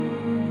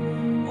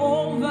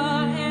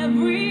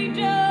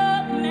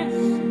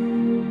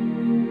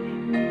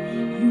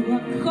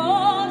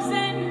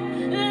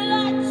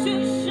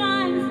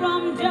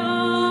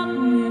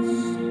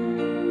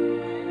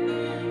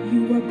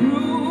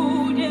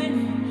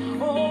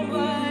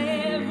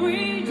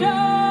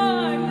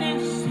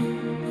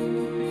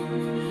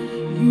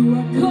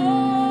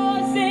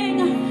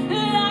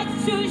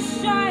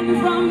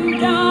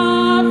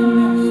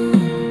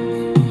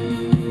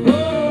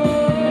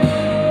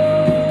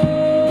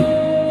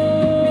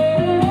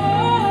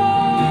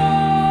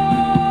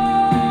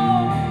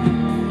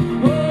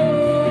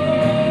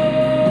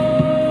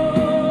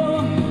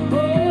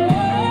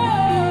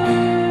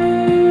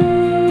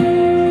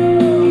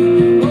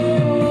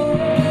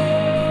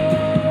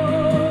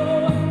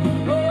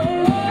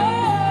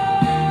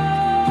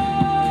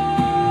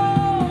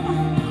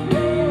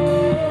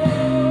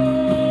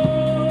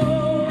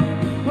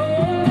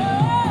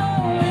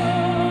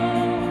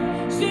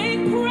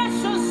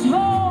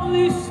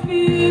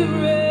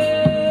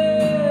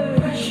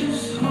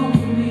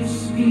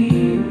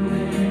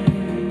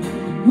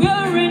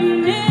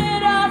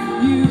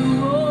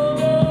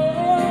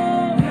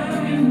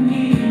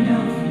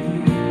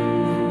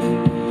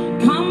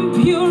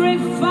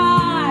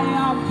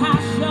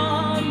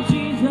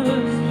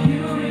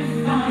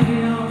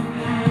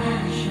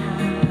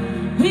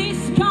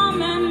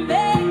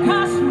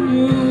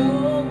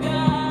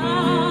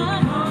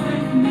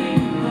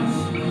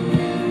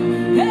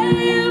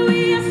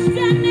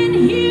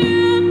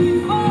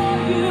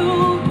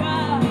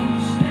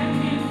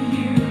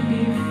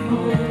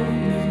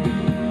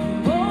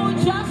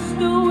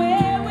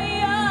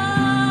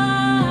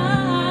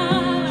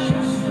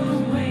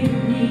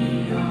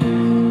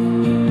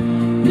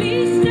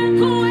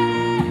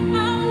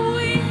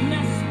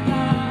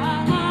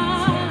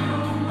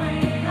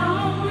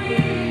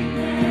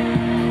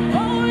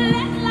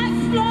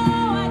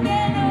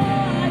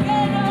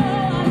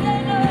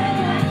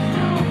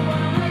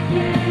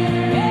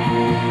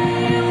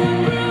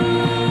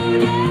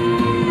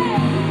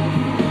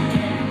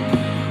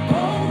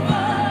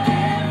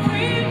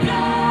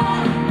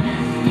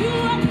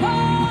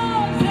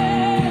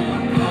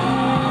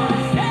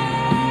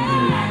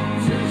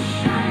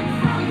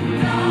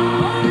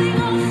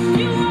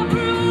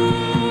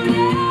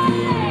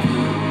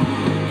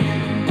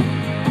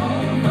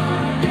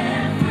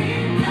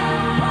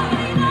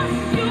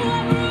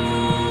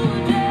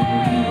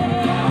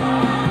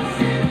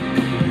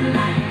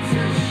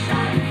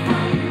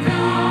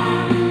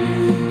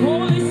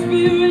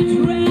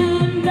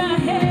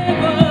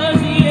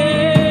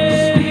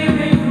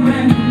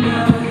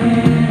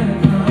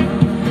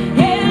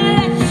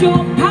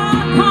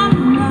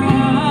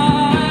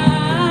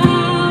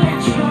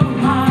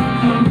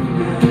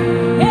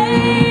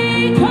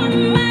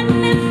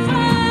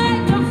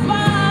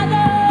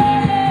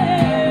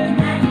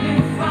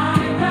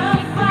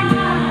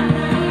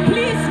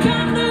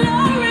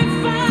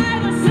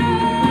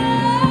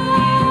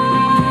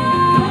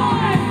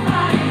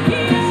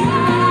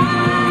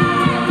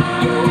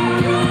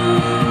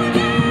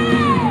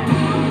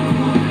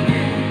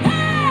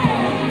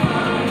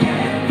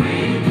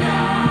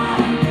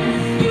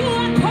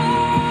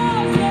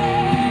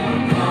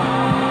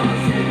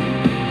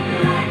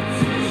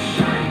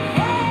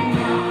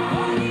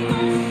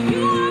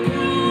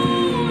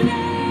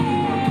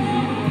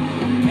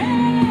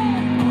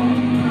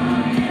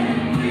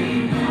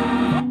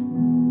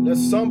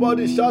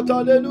Somebody shout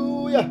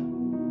hallelujah.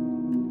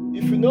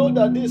 If you know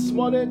that this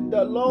morning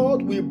the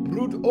Lord will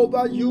brood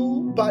over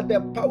you by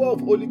the power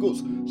of Holy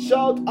Ghost,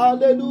 shout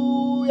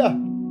hallelujah.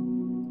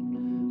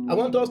 I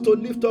want us to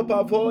lift up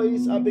our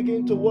voice and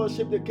begin to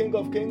worship the King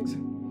of Kings.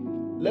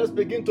 Let's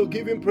begin to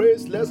give him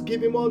praise. Let's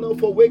give him honor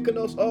for waking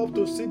us up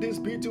to see this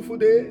beautiful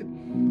day.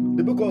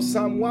 The book of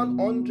Psalm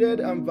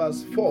 100 and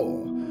verse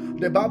 4.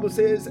 The Bible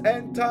says,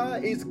 enter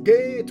his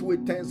gate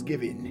with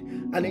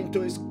thanksgiving and into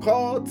his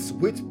courts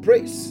with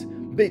praise.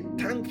 Be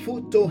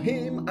thankful to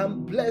him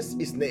and bless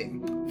his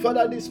name.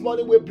 Father, this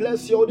morning we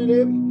bless your holy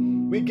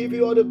name. We give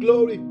you all the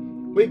glory.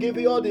 We give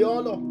you all the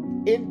honor.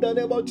 In the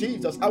name of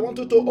Jesus, I want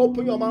you to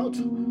open your mouth.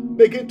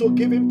 Begin to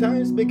give him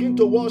thanks. Begin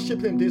to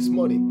worship him this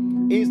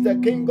morning. He is the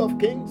King of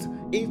Kings.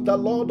 He is the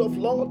Lord of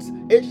Lords.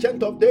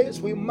 Ancient of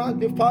Days, we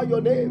magnify your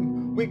name.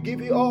 We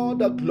give you all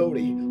the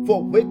glory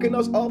for waking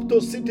us up to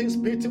see this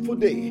beautiful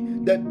day,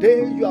 the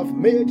day you have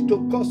made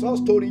to cause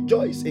us to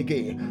rejoice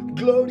again.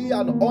 Glory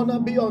and honor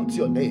be unto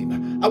your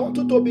name. I want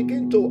you to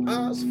begin to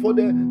ask for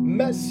the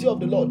mercy of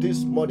the Lord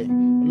this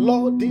morning.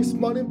 Lord, this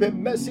morning be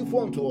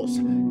merciful unto us.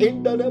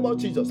 In the name of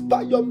Jesus,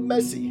 by your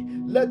mercy,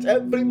 let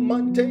every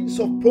mountains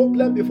of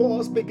problem before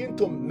us begin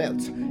to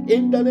melt.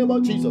 In the name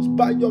of Jesus,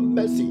 by your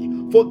mercy,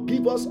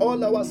 forgive us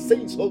all our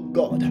sins, oh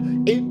God.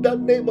 In the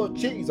name of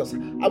Jesus,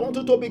 I want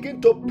you to begin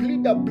to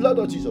plead the blood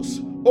of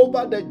Jesus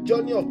over the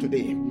journey of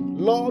today.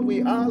 Lord,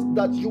 we ask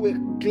that you will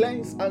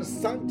cleanse and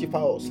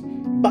sanctify us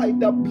by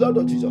the blood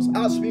of Jesus.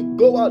 As we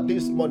go out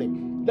this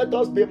morning, let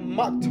us be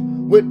marked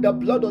with the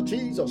blood of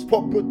Jesus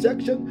for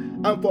protection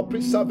and for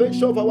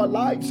preservation of our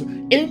lives.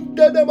 In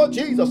the name of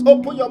Jesus,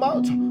 open your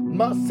mouth.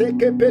 By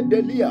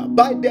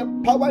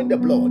the power in the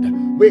blood,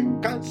 we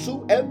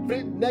cancel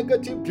every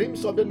negative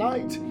dreams of the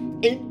night.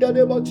 In the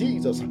name of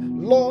Jesus,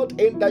 Lord,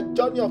 in the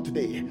journey of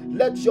today,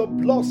 let your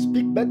blood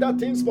speak better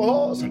things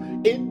for us.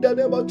 In the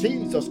name of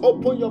Jesus,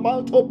 open your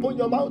mouth, open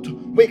your mouth.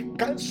 We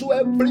cancel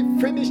every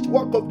finished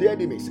work of the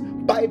enemies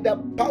by the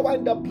power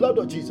and the blood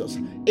of Jesus.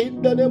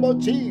 In the name of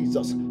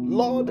Jesus,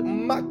 Lord,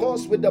 mark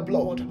us with the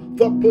blood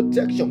for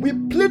protection. We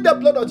plead the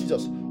blood of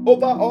Jesus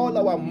over all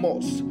our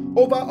mouths,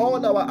 over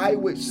all our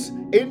highways.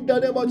 In the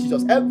name of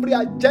Jesus, every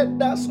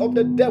agendas of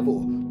the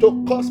devil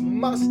to cause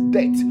mass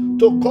death,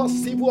 to cause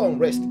civil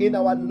unrest in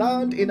our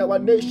land, in our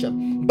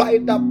nation, by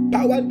the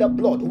power and the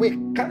blood, we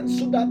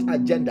cancel that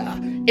agenda.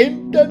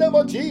 In the name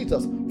of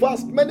Jesus, for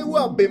as many who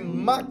have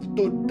been marked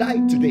to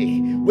die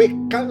today, we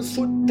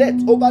cancel death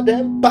over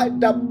them by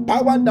the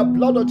power and the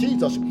blood of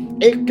Jesus.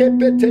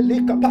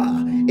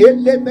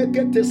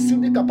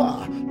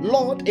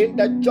 Lord, in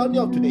the journey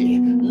of today,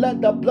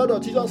 let the blood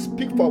of Jesus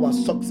speak for our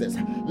success.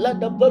 Let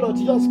the blood of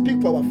Jesus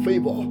speak for our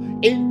favor.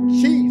 In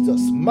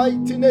Jesus'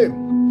 mighty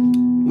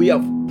name, we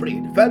have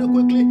prayed. Very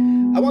quickly,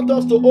 I want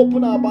us to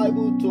open our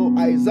Bible to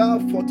Isaiah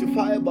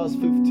 45 verse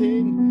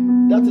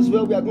 15. That is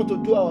where we are going to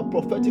do our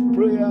prophetic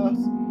prayers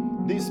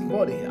this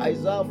morning.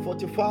 Isaiah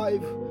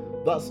 49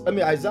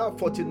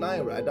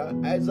 rather.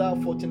 Isaiah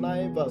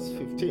 49 verse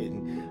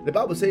 15. The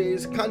Bible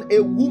says, can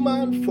a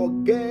woman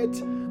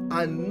forget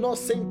a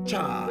nursing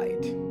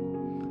child,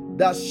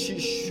 that she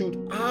should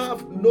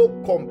have no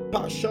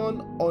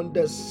compassion on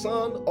the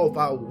son of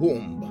her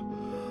womb?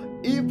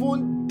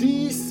 Even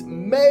this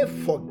may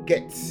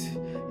forget,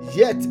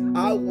 yet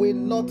I will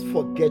not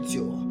forget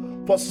you.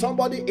 For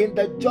somebody in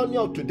the journey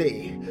of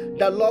today,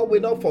 the Lord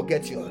will not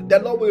forget you. The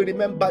Lord will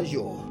remember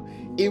you.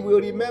 He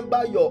will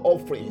remember your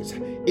offerings.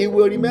 He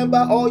will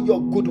remember all your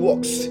good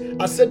works.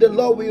 I said the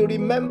Lord will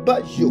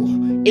remember you.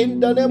 In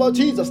the name of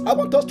Jesus, I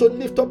want us to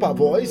lift up our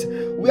voice.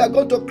 We are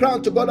going to cry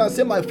to God and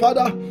say, my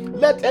Father,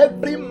 let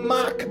every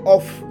mark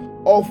of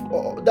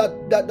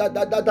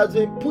that has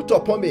been put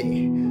upon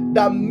me,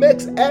 that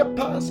makes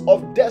helpers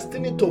of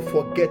destiny to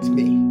forget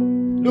me.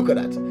 Look at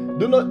that.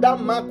 Do not, that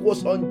mark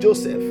was on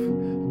Joseph.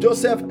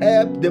 Joseph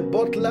helped the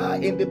butler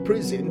in the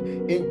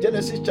prison in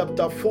Genesis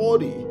chapter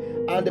 40.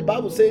 And the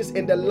Bible says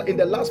in the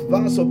last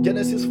verse of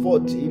Genesis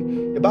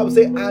 40, the Bible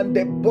says, and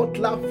the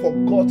butler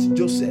forgot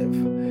Joseph.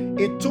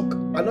 It took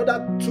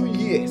another 2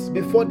 years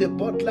before the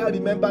butler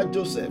remembered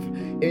Joseph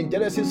in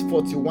Genesis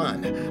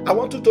 41. I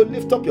want you to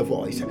lift up your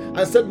voice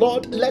and say,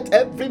 Lord, let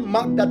every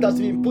mark that has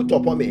been put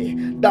upon me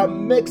that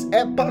makes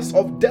helpers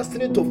of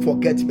destiny to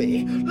forget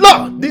me,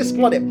 Lord, this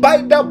morning,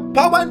 by the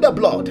power and the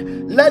blood,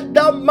 let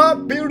that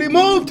mark be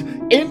removed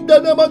in the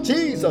name of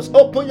Jesus.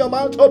 Open your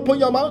mouth, open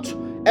your mouth.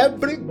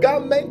 Every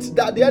garment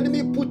that the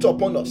enemy put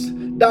upon us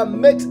that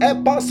makes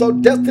helpers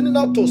of destiny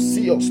not to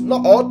see us,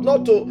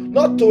 not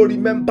to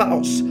remember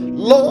us,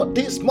 Lord,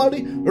 this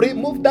morning,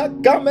 remove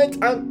that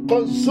garment and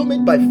consume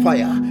it by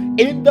fire.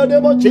 In the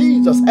name of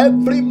Jesus,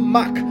 every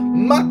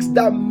marks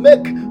that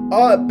make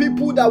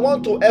people that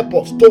want to help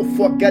us to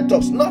forget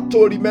us, not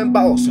to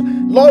remember us,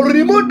 Lord,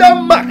 remove that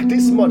mark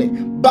this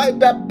morning by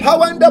the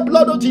power and the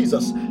blood of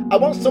Jesus. I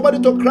want somebody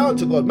to cry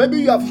to God.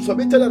 Maybe you have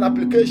submitted an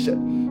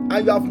application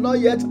and you have not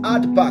yet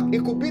had back.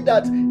 It could be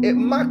that a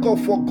mark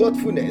of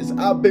forgetfulness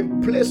have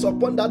been placed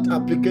upon that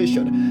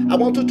application. I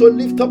want you to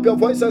lift up your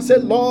voice and say,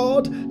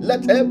 Lord,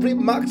 let every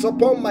marks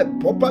upon my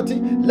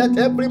property, let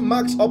every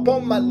marks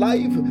upon my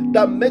life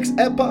that makes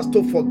efforts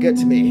to forget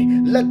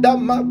me, let that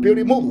mark be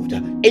removed.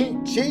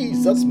 In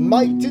Jesus'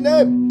 mighty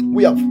name,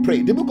 we have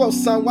prayed. The book of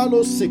Psalm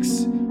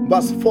 106,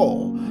 verse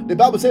 4, the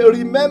Bible says,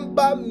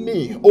 remember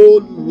me,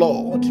 O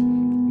Lord,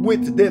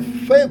 with the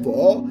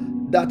favor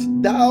that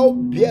thou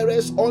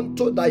bearest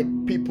unto thy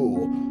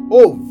people.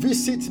 Oh,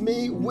 visit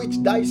me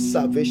with thy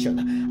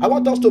salvation. I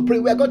want us to pray.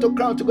 We are going to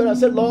cry together and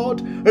say,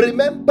 Lord,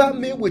 remember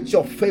me with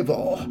your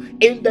favor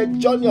in the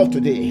journey of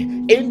today.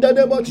 In the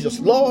name of Jesus,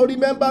 Lord,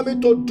 remember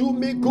me to do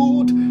me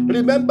good.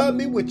 Remember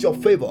me with your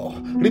favor.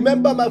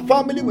 Remember my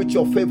family with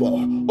your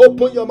favor.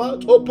 Open your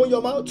mouth, open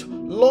your mouth.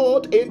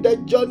 Lord, in the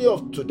journey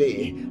of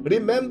today,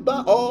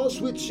 remember us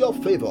with your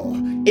favor.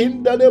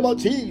 In the name of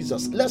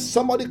Jesus, let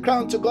somebody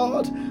cry to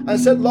God and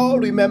say,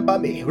 Lord, remember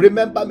me,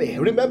 remember me,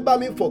 remember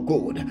me for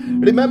good.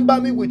 Remember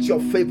me with your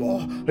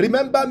favor.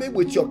 Remember me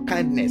with your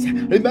kindness.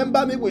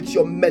 Remember me with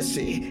your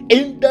mercy.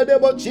 In the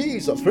name of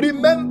Jesus,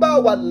 remember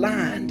our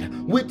land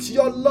with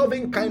your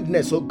loving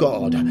kindness, oh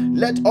God.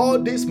 Let all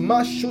this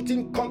mass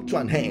shooting come to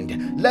an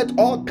end. Let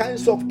all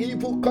kinds of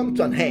evil come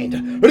to an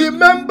end.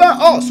 Remember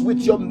us with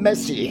your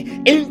mercy.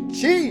 In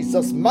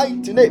Jesus'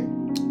 mighty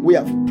name, we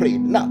have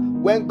prayed. Now,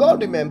 when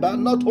God remember,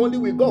 not only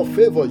will God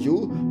favor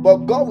you,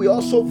 but God will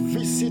also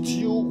visit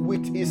you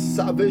with his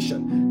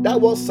salvation. That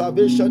word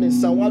salvation in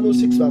Psalm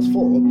 106 verse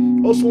 4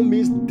 also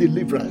means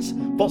deliverance.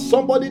 For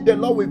somebody, the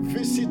Lord will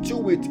visit you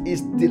with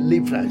his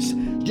deliverance.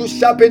 You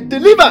shall be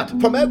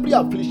delivered from every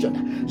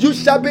affliction. You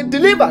shall be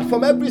delivered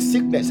from every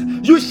sickness.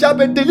 You shall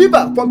be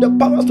delivered from the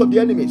powers of the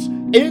enemies.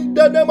 In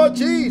the name of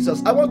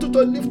Jesus, I want you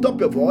to lift up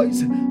your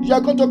voice. You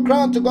are going to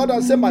cry to God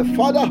and say, my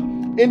Father,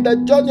 in the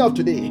journey of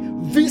today,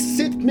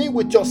 visit me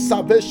with your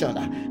salvation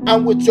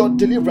and with your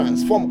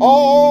deliverance from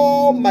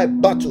all my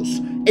battles.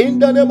 In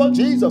the name of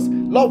Jesus,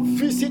 Lord,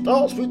 visit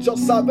us with your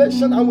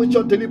salvation and with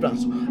your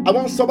deliverance. I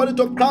want somebody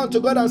to cry to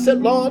God and say,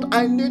 Lord,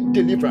 I need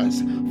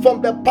deliverance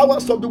from the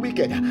powers of the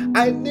wicked.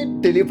 I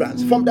need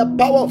deliverance from the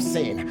power of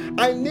sin.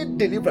 I need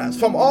deliverance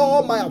from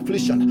all my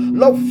affliction.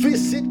 Lord,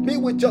 visit me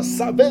with your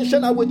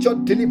salvation and with your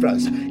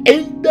deliverance.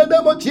 In the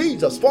name of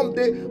Jesus, from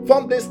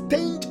the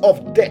stain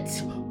of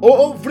death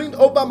hovering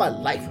over my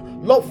life,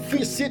 Lord,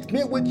 visit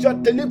me with your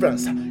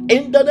deliverance.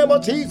 In the name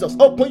of Jesus,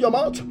 open your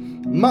mouth.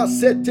 Lord,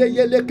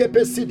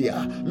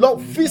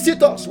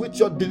 visit us with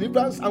your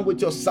deliverance and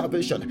with your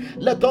salvation.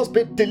 Let us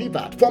be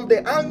delivered from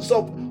the hands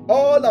of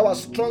all our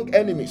strong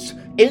enemies.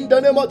 In the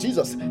name of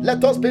Jesus,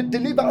 let us be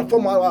delivered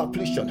from our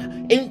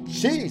affliction. In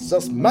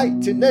Jesus'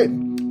 mighty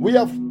name, we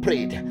have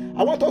prayed.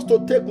 I want us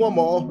to take one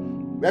more.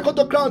 We are going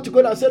to cry to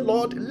God and say,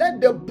 Lord,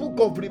 let the book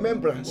of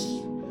remembrance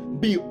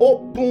be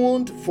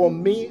opened for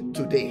me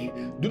today.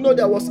 Do you know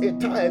there was a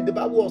time the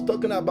Bible was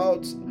talking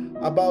about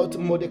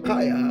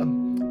Mordecai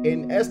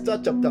in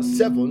Esther chapter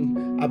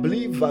 7, I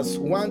believe verse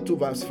 1 to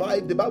verse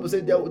 5. The Bible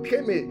said there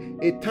came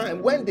a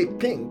time when the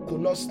king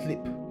could not sleep,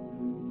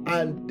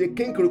 and the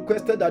king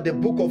requested that the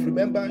book of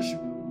remembrance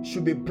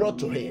should be brought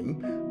to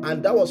him.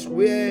 And that was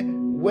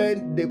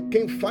when the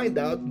king find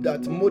out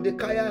that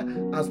Mordecai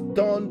has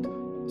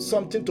done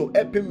something to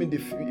help him in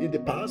the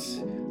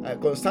past,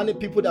 concerning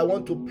people that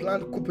want to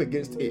plan coup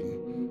against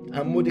him.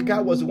 And Mordecai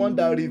was the one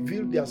that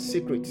revealed their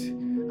secret.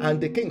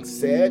 And the king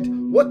said,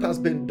 what has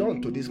been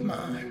done to this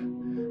man?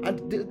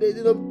 And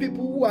the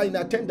people who are in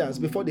attendance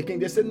before the king,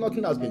 they said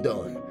nothing has been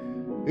done.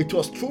 It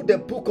was through the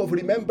book of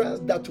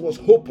remembrance that was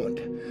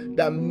opened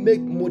that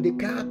made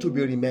Mordecai to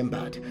be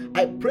remembered.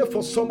 I pray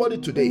for somebody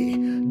today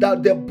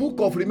that the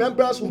book of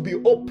remembrance will be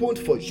opened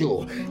for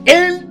you.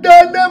 In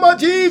the name of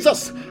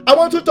Jesus, I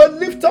want you to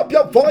lift up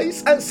your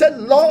voice and say,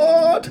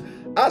 Lord,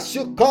 as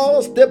you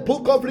cause the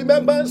book of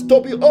remembrance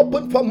to be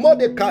opened for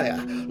Mordecai,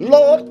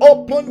 Lord,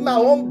 open my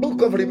own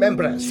book of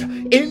remembrance.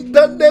 In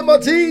the name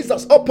of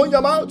Jesus, open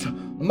your mouth.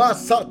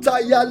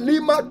 Masataya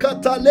lima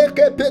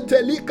kataleke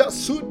petelika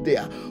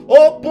sudia.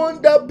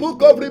 Open the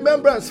book of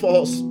remembrance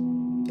for us.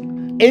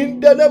 In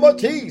the name of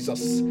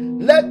Jesus,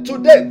 let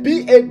today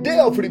be a day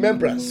of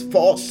remembrance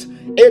for us.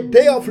 A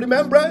day of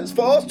remembrance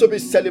for us to be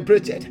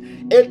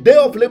celebrated. A day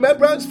of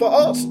remembrance for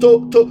us to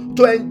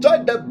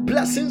enjoy the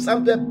blessings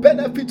and the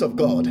benefits of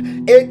God.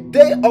 A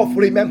day of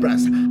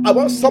remembrance. I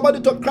want somebody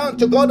to cry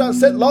to God and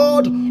say,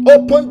 Lord,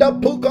 open the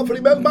book of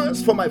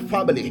remembrance for my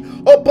family.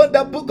 Open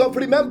the book of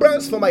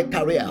remembrance for my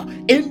career.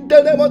 In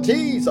the name of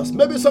Jesus.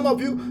 Maybe some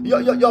of you,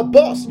 your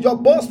boss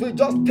will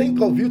just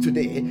think of you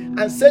today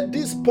and say,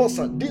 this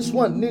person, this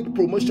one need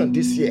promotion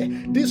this year.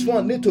 This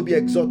one need to be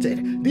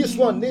exalted. This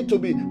one need to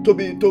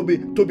be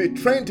be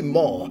trained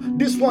more.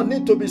 This one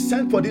need to be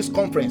sent for this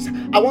conference.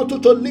 I want you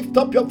to lift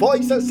up your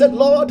voice and say,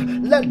 Lord,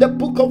 let the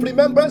book of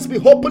remembrance be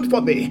opened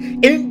for me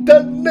in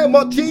the name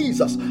of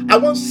Jesus. I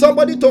want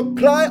somebody to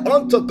cry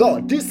unto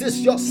God. This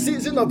is your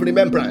season of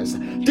remembrance.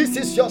 This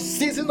is your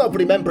season of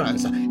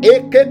remembrance. Lord,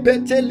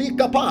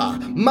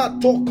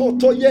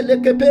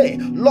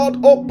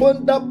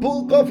 open the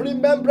book of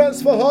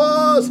remembrance for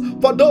us,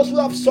 for those who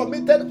have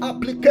submitted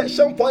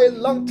application for a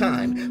long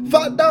time.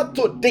 Father,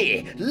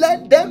 today,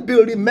 let them be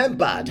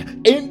remembered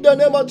in the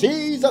name of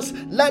Jesus.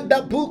 Let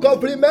the book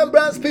of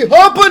remembrance be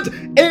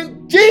opened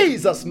in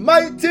Jesus'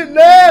 mighty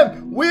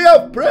name. We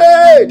have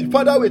prayed.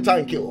 Father, we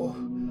thank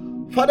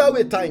you. Father,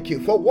 we thank you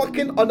for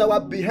working on our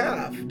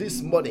behalf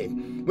this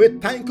morning. We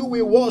thank you,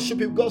 we worship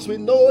you because we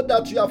know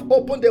that you have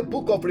opened the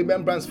book of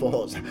remembrance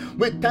for us.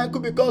 We thank you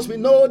because we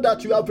know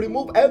that you have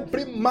removed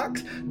every mark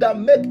that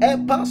make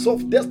helpers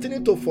of destiny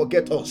to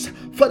forget us.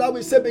 Father,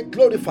 we say be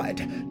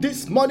glorified.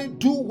 This morning,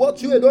 do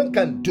what you alone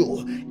can do.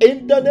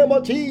 In the name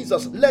of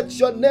Jesus, let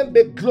your name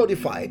be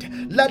glorified.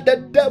 Let the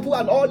devil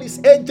and all his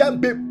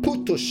agents be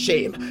put to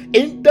shame.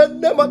 In the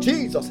name of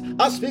Jesus,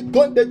 as we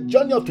go on the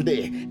journey of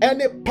today,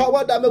 any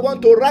power that may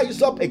want to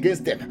rise up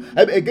against them,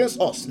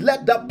 against us,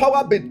 let the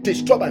power be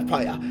destroyed by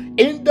fire.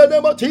 In the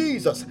name of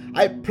Jesus,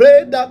 I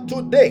pray that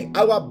today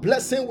our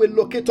blessing will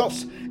locate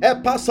us. A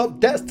path of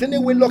destiny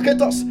will locate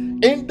us.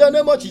 In the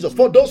name of Jesus,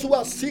 for those who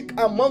are sick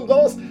among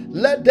us,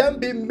 let them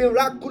be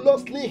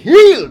miraculously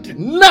healed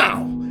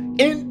now.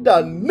 In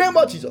the name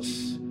of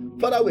Jesus,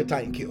 Father, we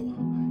thank you.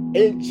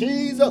 In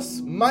Jesus'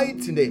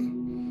 mighty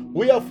name,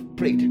 we have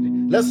prayed.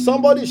 Let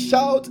somebody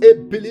shout a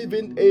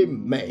believing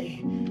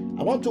amen.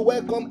 I want to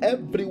welcome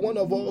every one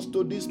of us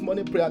to this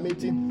morning prayer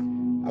meeting.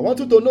 I want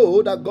you to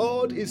know that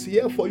God is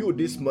here for you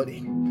this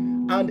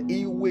morning, and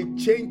He will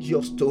change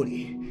your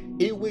story.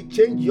 He will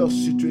change your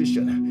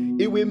situation.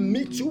 He will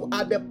meet you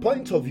at the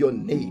point of your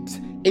needs.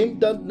 In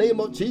the name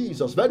of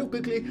Jesus. Very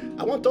quickly,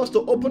 I want us to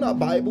open our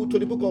Bible to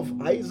the book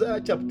of Isaiah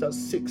chapter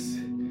 6.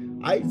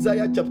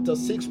 Isaiah chapter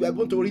 6, we are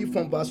going to read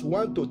from verse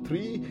 1 to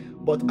 3,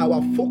 but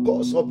our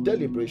focus of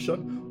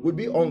deliberation will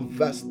be on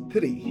verse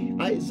 3.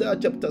 Isaiah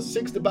chapter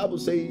 6, the Bible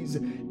says,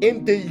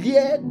 in the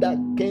year that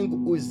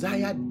King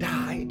Uzziah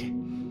died,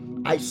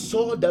 I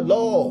saw the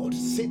Lord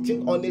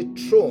sitting on a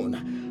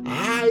throne,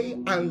 high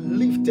and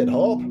lifted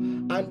up,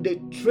 and the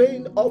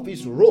train of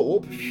his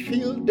robe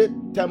filled the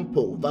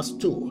temple. Verse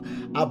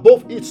 2.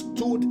 Above it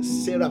stood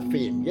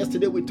seraphim.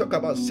 Yesterday we talked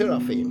about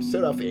seraphim.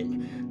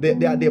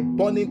 They are the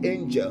burning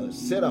angels.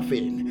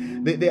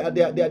 Seraphim. They are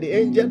the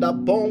angels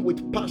that burn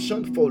with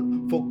passion for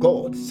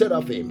God.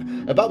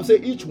 Seraphim. The Bible says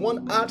each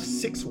one had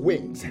 6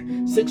 wings.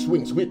 6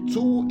 wings. With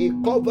 2 he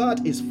covered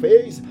his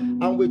face,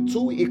 and with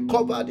 2 he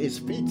covered his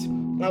feet,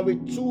 and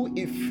with 2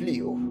 he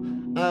flew.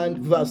 And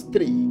verse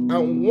 3,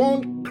 and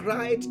one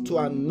cried to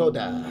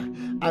another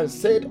and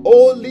said,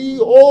 Holy,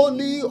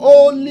 holy,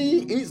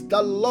 holy is the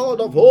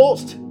Lord of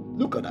hosts.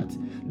 Look at that.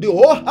 The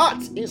whole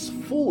heart is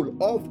full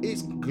of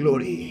his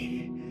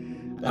glory.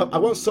 I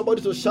want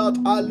somebody to shout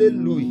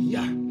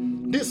hallelujah.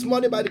 This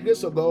morning, by the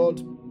grace of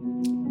God,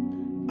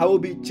 I will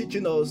be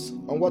teaching us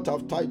on what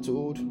I've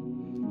titled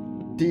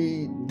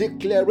the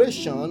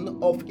declaration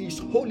of his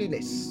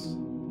holiness.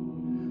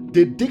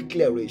 The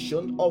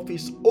declaration of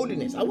his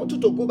holiness. I want you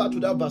to go back to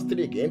that verse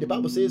 3 again. The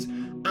Bible says,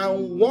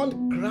 and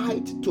one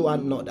cried to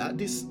another.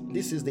 This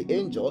is the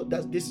angel.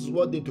 This is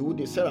what they do,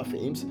 the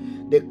seraphims.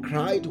 They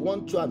cried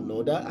one to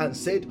another and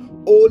said,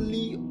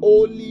 Holy,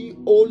 holy,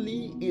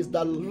 holy is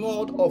the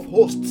Lord of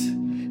hosts.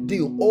 The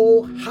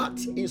whole heart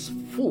is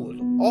full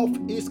of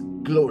his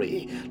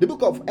glory. The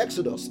book of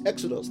Exodus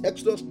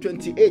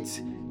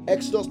 28,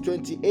 Exodus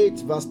 28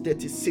 verse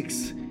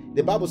 36.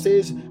 The Bible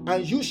says,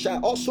 and you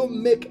shall also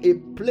make a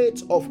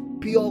plate of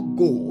pure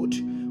gold.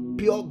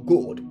 Pure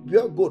gold.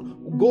 Pure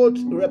gold.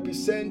 Gold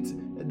represents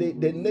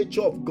the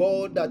nature of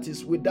God that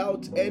is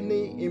without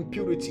any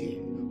impurity.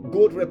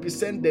 Gold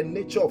represents the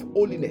nature of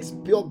holiness.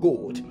 Pure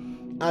gold.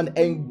 And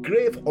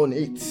engrave on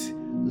it,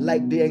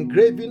 like the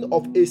engraving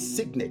of a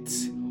signet,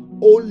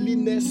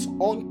 holiness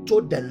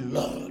unto the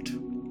Lord.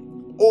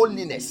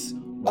 Holiness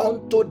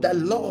unto the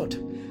Lord.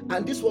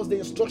 And this was the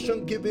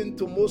instruction given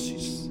to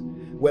Moses.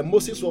 When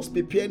Moses was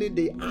preparing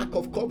the Ark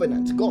of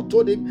Covenant, God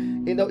told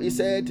him, he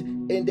said,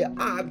 in the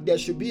Ark there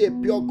should be a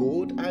pure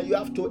gold, and you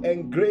have to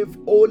engrave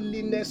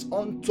holiness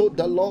unto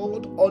the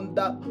Lord on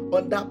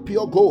that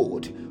pure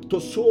gold,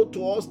 to show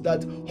to us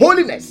that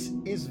holiness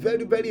is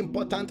very, very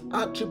important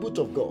attribute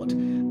of God.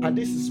 And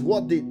this is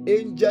what the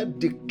angel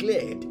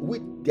declared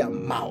with their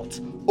mouth.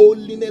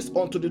 Holiness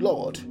unto the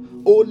Lord.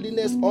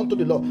 Holiness unto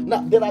the Lord.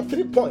 Now, there are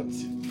 3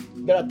 points.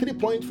 There are 3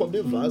 points from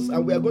this verse,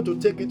 and we are going to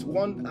take it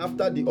one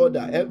after the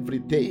other every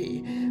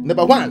day.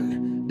 Number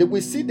 1,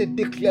 we see the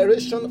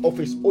declaration of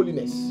his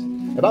holiness.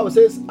 The Bible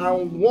says,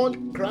 and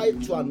one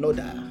cried to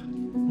another.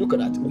 Look at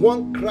that.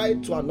 One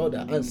cried to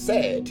another and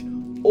said,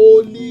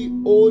 Holy,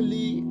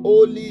 holy,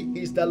 holy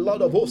is the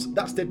Lord of hosts.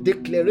 That's the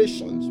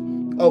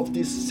declaration of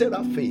the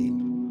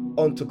seraphim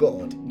unto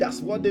God. That's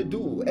what they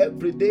do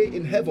every day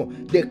in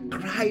heaven. They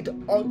cried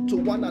unto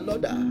one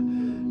another.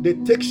 they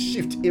take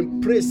shift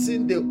in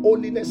praising the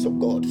holiness of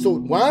God. So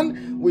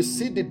one, we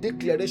see the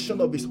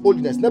declaration of his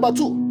holiness. Number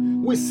two,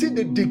 we see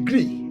the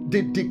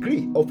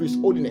degree of his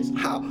holiness.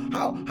 How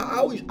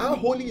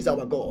holy is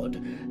our God?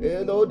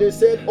 You know, they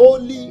said,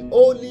 holy,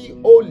 holy,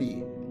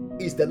 holy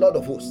is the Lord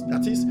of hosts.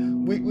 That is,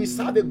 we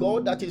serve a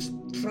God that is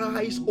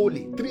thrice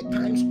holy, 3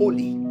 times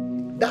holy.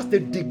 That's the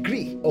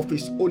degree of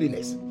his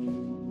holiness.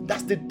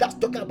 That's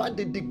talking about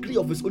the degree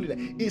of his holiness.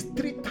 He's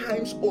 3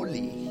 times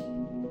holy.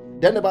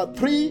 Then number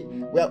 3,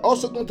 we are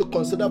also going to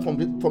consider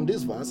from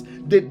this verse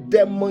the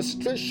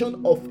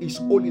demonstration of his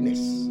holiness.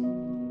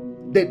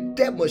 The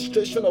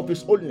demonstration of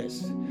his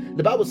holiness.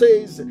 The Bible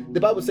says, and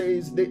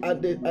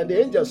the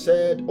angel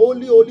said,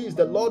 holy, holy is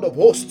the Lord of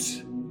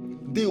hosts.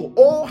 The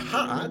whole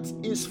heart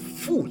is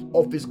full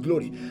of his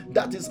glory.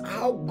 That is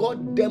how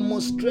God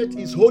demonstrates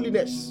his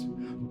holiness,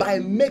 by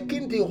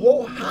making the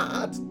whole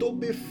heart to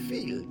be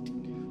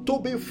filled, to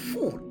be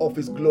full of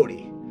his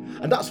glory.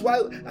 And that's why,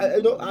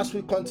 as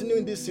we continue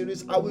in this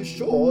series, I will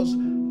show us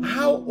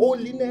how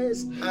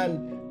holiness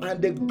and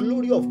the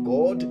glory of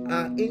God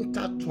are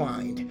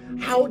intertwined,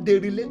 how they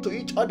relate to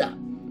each other.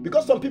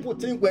 Because some people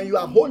think when you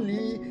are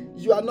holy,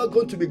 you are not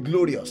going to be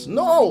glorious.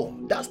 No,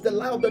 that's the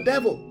lie of the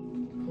devil.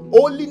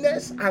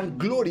 Holiness and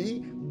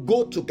glory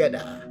go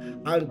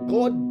together, and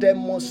God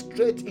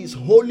demonstrates his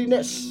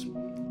holiness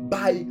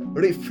by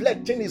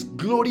reflecting his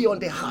glory on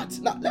the heart.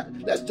 Now,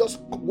 let's just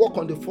work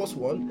on the first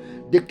one,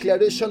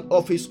 declaration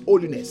of his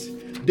holiness.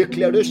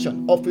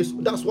 Declaration of his,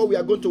 that's what we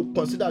are going to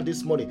consider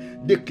this morning.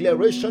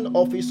 Declaration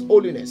of his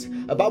holiness.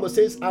 The Bible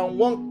says, and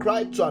one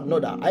cried to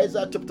another.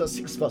 Isaiah chapter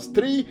 6 verse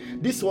 3.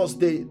 This was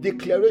the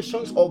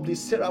declarations of the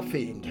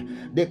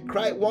seraphim. They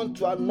cried one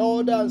to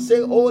another and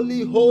say,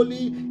 holy,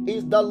 holy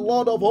is the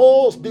Lord of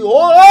hosts. The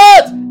whole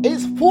earth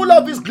is full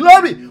of his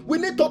glory. We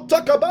need to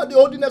talk about the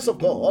holiness of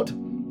God,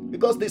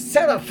 because the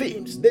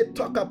seraphims, they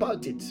talk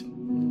about it.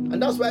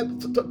 And that's why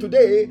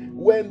today,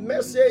 when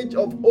message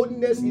of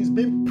holiness is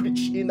being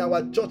preached in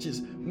our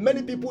churches,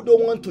 many people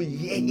don't want to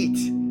hear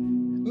it.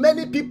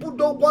 Many people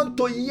don't want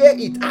to hear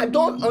it. I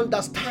don't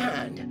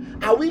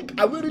understand. Are we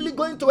really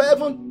going to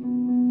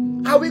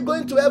heaven? Are we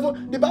going to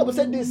heaven? The Bible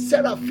said the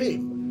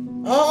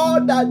seraphim,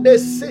 all that they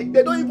sing,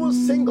 they don't even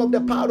sing of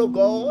the power of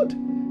God.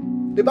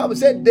 The Bible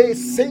said they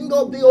sing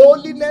of the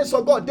holiness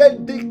of God. They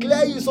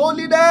declare his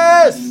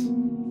holiness.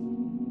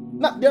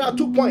 Now, there are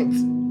 2 points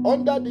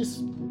under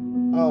this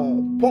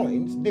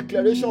point,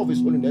 declaration of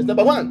his holiness.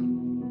 Number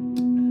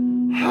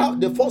 1,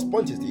 the first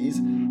point is this: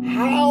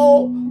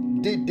 how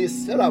did the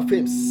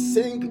seraphim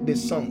sing the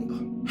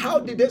song? How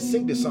did they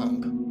sing the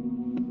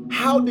song?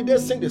 How did they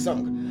sing the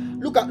song?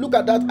 Look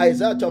at that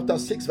Isaiah chapter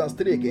 6 verse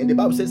 3 again. The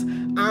Bible says,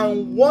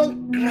 and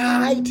one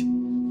cried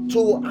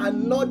to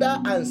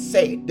another and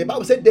said. The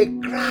Bible said they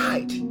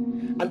cried,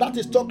 and that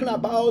is talking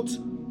about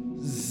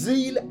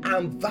zeal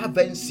and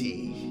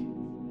fervency.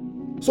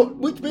 So,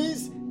 which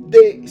means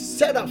the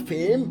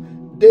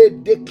seraphim, they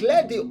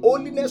declare the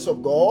holiness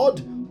of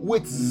God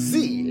with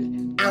zeal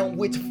and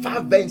with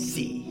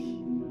fervency.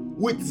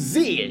 With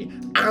zeal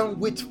and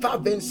with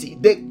fervency,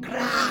 they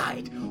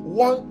cried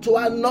one to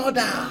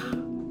another.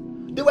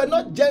 They were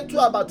not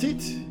gentle about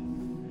it.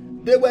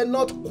 They were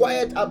not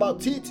quiet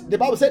about it. The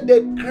Bible said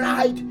they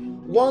cried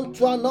one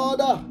to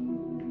another.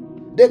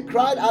 They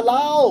cried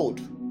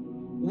aloud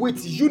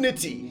with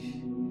unity.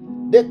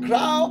 They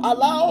cried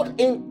aloud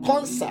in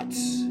concert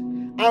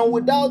and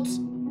without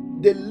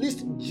the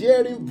least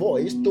jeering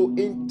voice to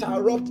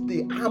interrupt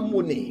the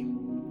harmony.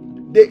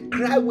 They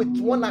cried with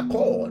one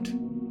accord.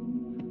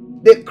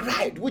 They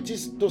cried, which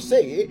is to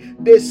say,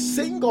 they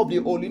sing of the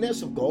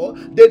holiness of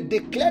God. They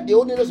declare the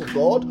holiness of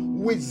God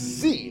with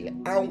zeal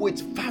and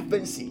with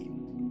fervency.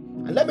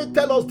 And let me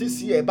tell us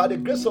this year, by the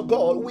grace of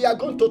God, we are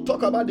going to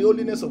talk about the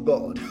holiness of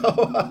God.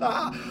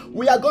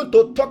 We are going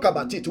to talk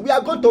about it. We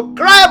are going to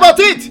cry about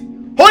it.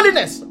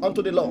 Holiness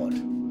unto the Lord.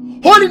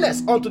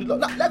 Holiness unto the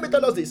Lord. Now, let me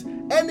tell us this.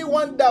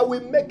 Anyone that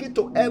will make it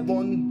to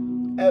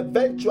heaven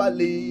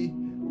eventually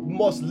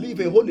must live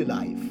a holy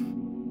life.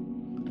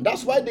 And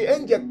that's why the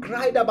angel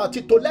cried about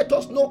it, to let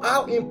us know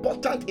how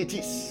important it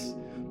is.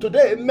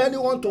 Today, many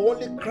want to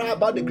only cry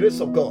about the grace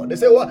of God. They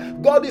say, well,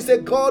 God is a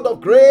God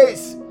of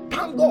grace.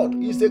 Thank God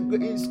He's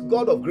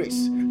God of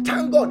grace.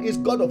 Thank God He's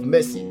God of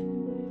mercy.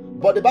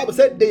 But the Bible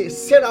said the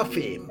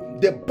seraphim,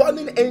 the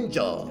burning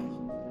angel,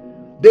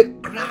 they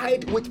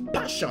cried with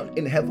passion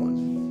in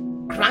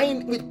heaven,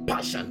 crying with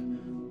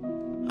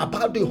passion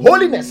about the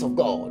holiness of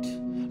God.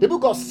 The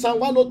book of Psalm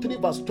 103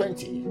 verse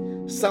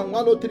 20. Psalm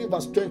 103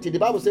 verse 20. The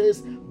Bible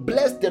says,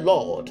 bless the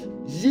Lord,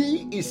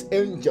 ye his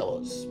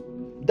angels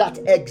that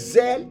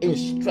excel in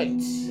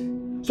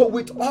strength. So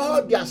with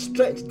all their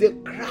strength, they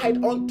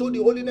cried unto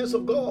the holiness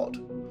of God,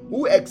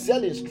 who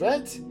excel in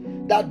strength,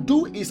 that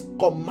do his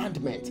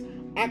commandment,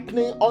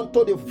 hearkening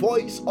unto the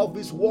voice of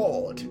his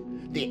word.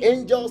 The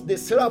angels, the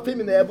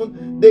seraphim in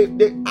heaven, they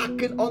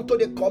hearken unto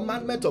the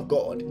commandment of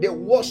God. They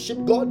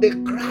worship God. They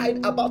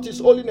cried about his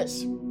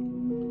holiness.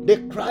 They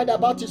cried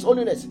about his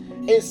holiness.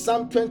 In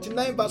Psalm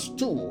 29 verse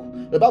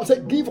 2, The Bible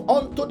says, give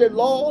unto the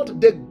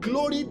Lord the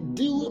glory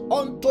due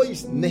unto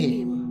his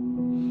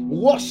name.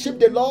 Worship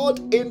the Lord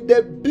in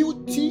the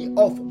beauty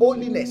of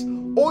holiness.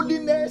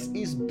 Holiness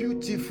is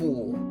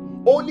beautiful.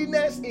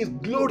 Holiness is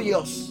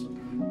glorious.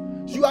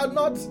 You are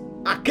not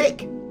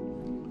archaic.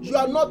 You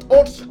are not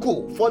old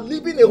school for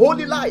living a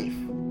holy life,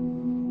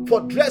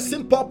 for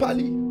dressing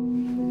properly,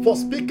 for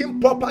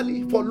speaking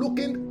properly, for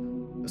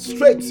looking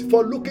straight,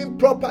 for looking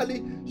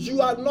properly.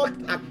 You are not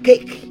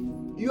archaic.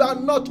 You are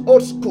not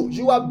old school.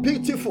 You are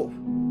beautiful.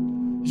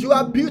 You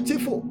are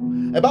beautiful.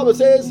 The Bible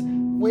says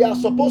we are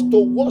supposed to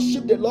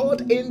worship the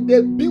Lord in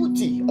the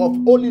beauty of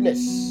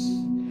holiness.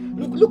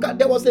 Look at,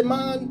 there was a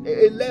man,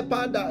 a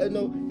leper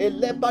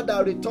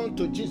that returned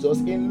to Jesus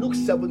in Luke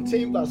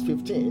 17 verse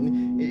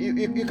 15.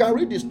 You can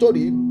read the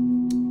story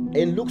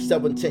in Luke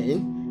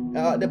 17.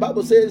 The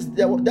Bible says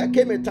there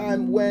came a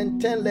time when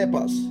 10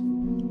 lepers.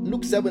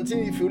 Luke 17,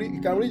 if you read,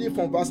 you can read it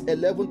from verse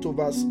 11 to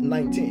verse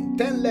 19.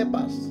 10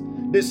 lepers,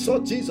 they saw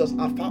Jesus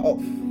afar off,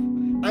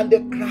 and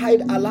they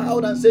cried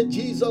aloud and said,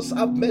 Jesus,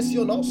 have mercy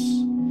on us.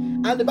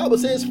 And the Bible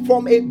says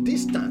from a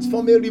distance,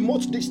 from a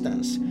remote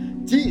distance,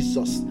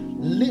 Jesus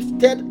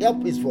lifted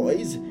up his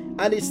voice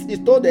and he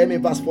told them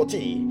in verse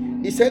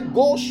 14, he said,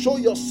 go show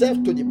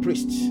yourself to the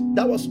priest.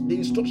 That was the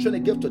instruction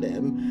he gave to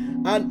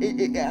them. And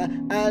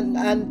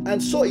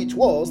so it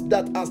was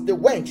that as they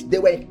went, they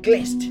were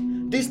cleansed.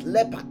 This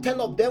leper, 10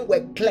 of them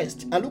were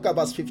cleansed. And look at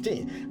verse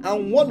 15.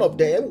 And one of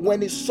them,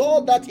 when he saw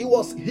that he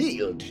was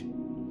healed,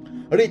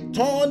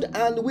 returned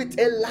and with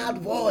a loud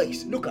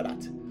voice, look at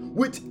that,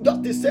 with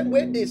just the same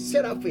way the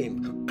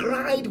seraphim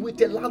cried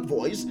with a loud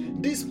voice,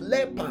 this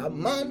leper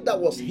man that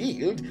was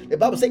healed, the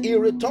Bible says he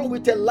returned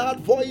with a loud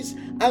voice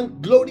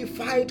and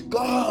glorified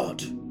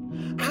God.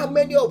 How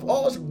many of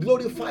us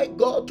glorify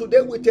God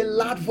today with a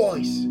loud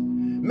voice?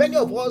 Many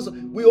of us,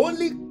 we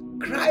only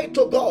cry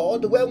to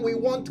God when we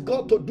want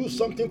God to do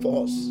something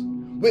for us.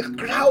 We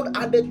crowd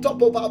at the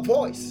top of our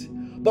voice.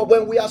 But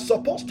when we are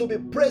supposed to be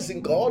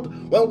praising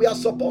God, when we are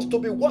supposed to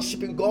be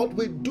worshiping God,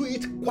 we do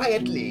it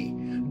quietly,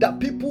 that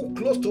people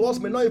close to us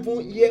may not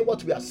even hear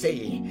what we are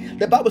saying.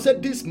 The Bible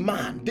said this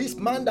man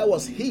that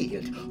was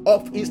healed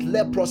of his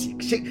leprosy,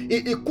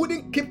 he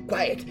couldn't keep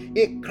quiet.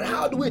 He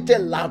cried with a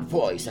loud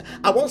voice.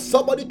 I want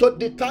somebody to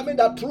determine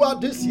that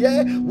throughout this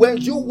year, when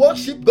you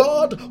worship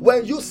God,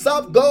 when you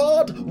serve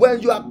God,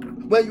 when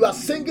you are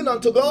singing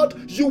unto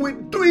God, you will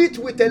do it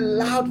with a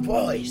loud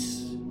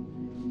voice.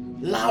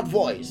 Loud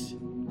voice.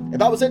 The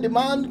Bible said the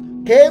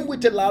man came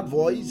with a loud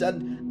voice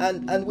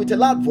and with a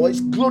loud voice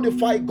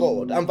glorified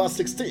God. And verse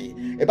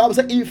 16, the Bible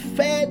said he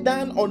fell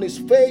down on his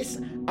face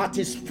at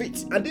his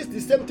feet. And this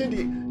is the same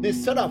thing the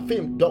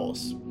seraphim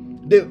does.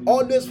 They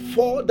always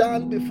fall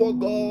down before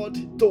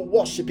God to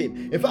worship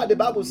him. In fact, the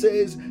Bible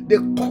says they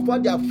cover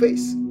their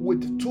face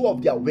with two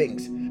of their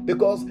wings,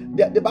 because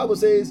the Bible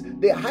says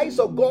the eyes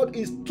of God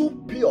is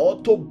too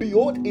pure to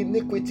behold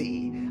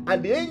iniquity.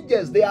 And the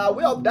angels, they are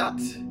aware of that.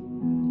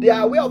 They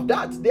are aware of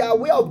that. They are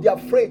aware of their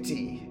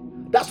frailty.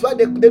 That's why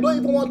they don't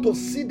even want to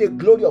see the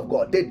glory of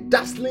God, the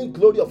dazzling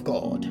glory of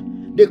God.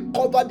 They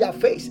cover their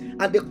face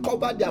and they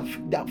cover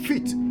their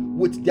feet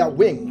with their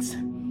wings.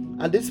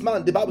 And this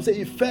man, the Bible says,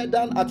 he fell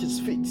down at his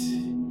feet.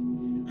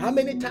 How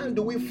many times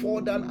do we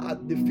fall down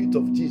at the feet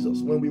of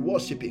Jesus when we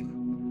worship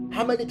him?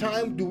 How many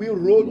times do we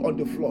roll on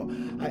the floor?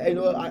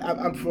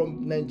 I'm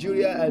from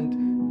Nigeria,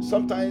 and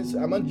sometimes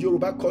among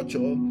Yoruba culture,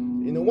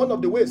 one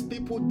of the ways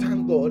people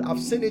thank God,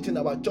 I've seen it in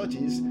our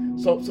churches.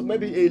 So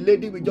maybe a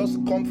lady will just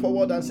come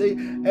forward and say,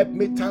 help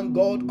me thank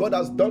God. God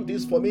has done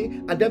this for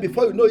me. And then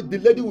before you know it, the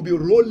lady will be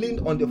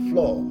rolling on the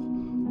floor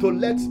to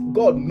let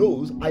God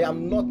knows, I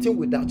am nothing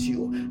without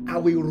you. I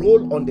will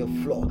roll on the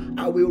floor.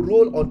 I will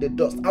roll on the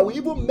dust. I will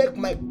even make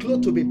my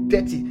clothes to be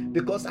dirty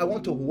because I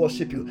want to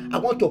worship you. I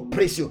want to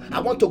praise you.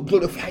 I want to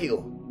glorify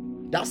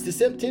you. That's the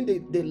same thing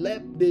the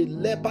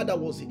leper that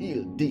was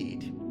healed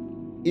did.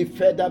 He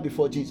fell down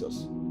before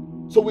Jesus.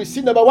 So we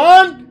see, number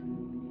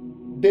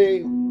one,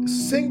 they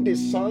sing the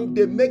song,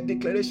 they make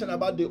declaration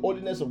about the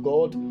holiness of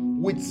God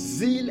with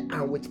zeal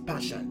and with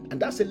passion.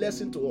 And that's a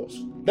lesson to us.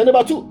 Then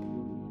number two,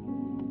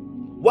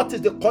 what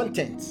is the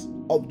content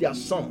of their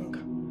song?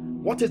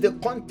 What is the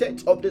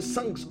content of the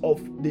songs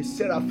of the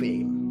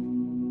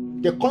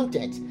seraphim? The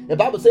content, the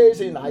Bible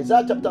says in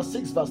Isaiah chapter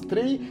 6 verse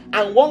 3,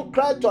 and one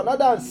cried to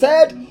another and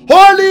said,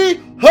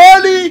 holy,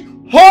 holy,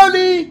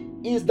 holy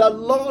is the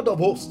Lord of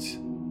hosts.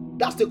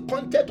 That's the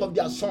content of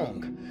their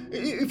song.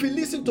 If you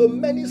listen to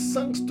many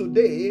songs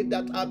today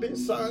that are being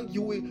sung,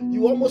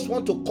 you almost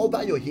want to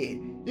cover your hair.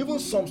 Even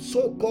some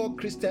so-called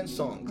Christian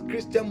songs,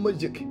 Christian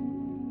music,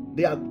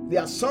 they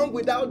are sung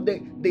without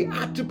the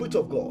attribute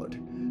of God.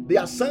 They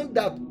are songs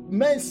that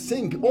men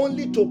sing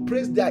only to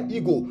praise their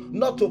ego,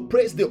 not to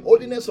praise the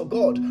holiness of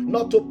God,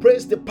 not to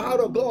praise the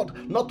power of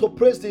God, not to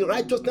praise the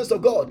righteousness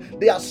of God.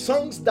 They are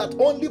songs that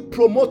only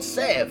promote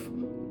self.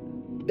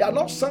 They are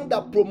not songs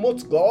that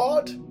promote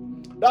God.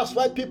 That's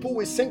why people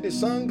will sing the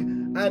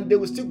song and they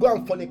will still go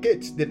and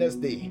fornicate the next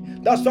day.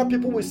 That's why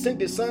people will sing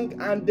the song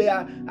and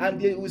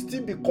they will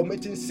still be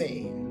committing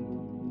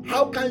sin.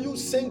 How can you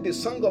sing the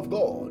song of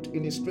God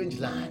in a strange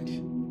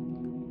land?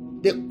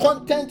 The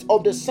content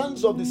of the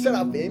songs of the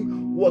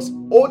seraphim was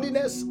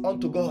holiness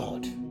unto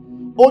God.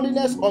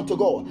 Holiness unto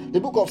God. The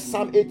book of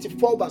Psalm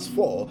 84 verse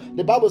 4,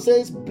 the Bible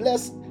says,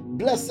 Blessed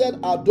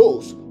are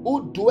those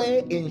who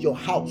dwell in your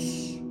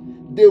house.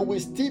 They will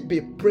still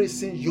be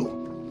praising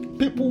you.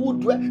 People who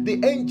dwell,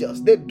 the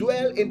angels, they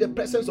dwell in the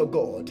presence of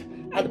God.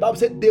 And the Bible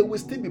said they will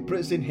still be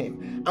praising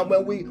Him. And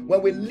when we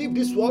leave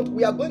this world,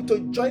 we are going to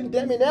join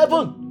them in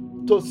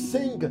heaven to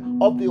sing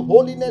of the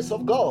holiness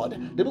of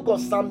God. The book of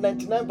Psalm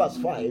 99 verse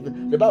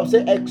 5, the Bible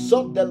says,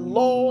 Exalt the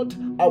Lord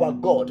our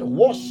God,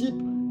 worship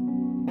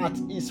at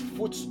His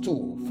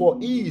footstool, for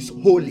He is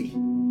holy.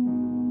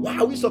 Why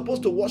are we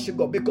supposed to worship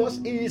God? Because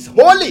He is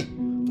holy.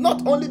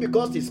 Not only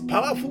because He's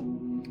powerful,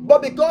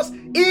 but because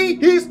He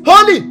is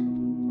holy.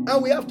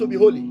 And we have to be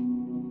holy.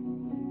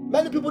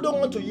 Many people don't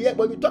want to hear,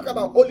 when we talk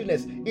about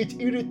holiness, it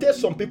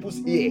irritates some people's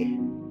ear.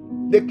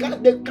 They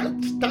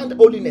can't stand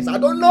holiness. I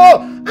don't know.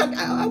 And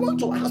I want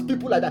to ask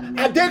people like that,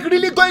 are they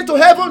really going to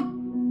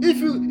heaven?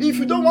 If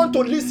you don't want to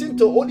listen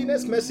to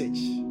holiness message,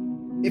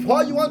 if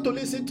all you want to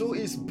listen to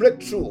is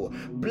breakthrough,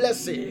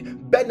 blessing,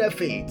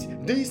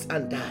 benefit, this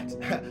and that,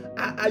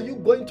 are you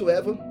going to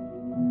heaven?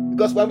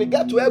 Because when we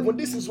get to heaven,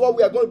 this is what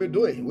we are going to be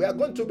doing. We are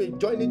going to be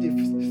joining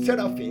the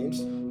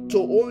seraphims to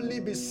only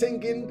be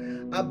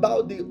singing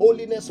about the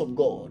holiness of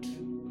God.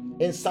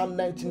 In Psalm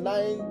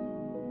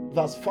 99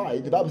 verse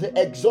 5, the Bible says,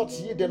 Exalt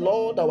ye the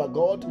Lord our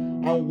God,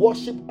 and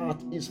worship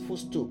at His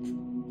footstool,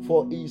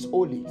 for He is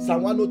holy.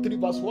 Psalm 103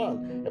 verse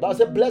 1, the Bible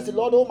says, Bless the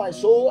Lord, O my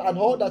soul, and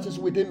all that is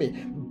within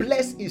me.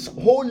 Bless His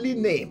holy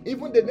name.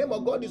 Even the name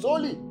of God is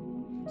holy.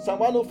 Psalm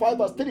 105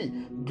 verse 3,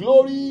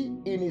 Glory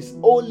in His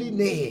holy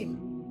name.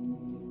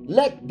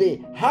 Let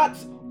the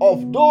hearts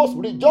of those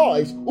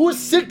rejoice who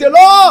seek the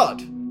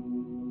Lord.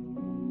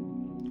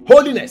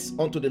 Holiness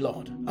unto the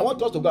Lord. I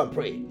want us to go and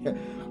pray.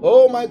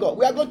 Oh my God.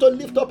 We are going to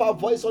lift up our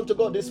voice unto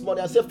God this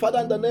morning and say, Father,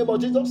 in the name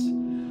of Jesus,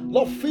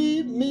 Lord,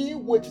 fill me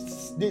with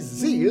the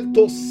zeal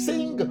to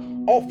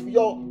sing of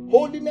your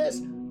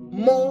holiness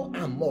more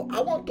and more.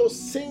 I want to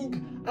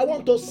sing.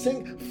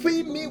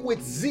 Fill me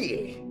with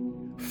zeal.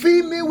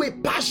 Fill me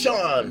with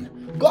passion.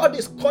 God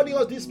is calling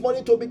us this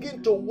morning to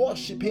begin to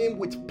worship Him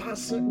with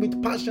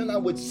passion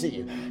and with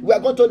zeal. We are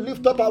going to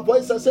lift up our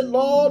voice and say,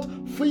 Lord,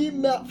 fill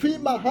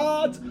my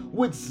heart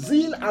with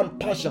zeal and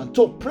passion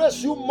to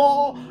praise you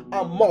more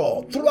and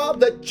more throughout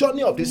the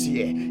journey of this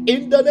year.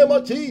 In the name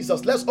of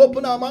Jesus, let's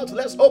open our mouth.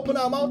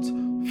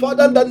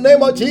 Father, in the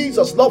name of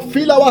Jesus, Lord,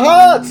 fill our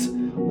hearts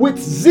with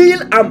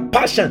zeal and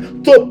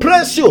passion to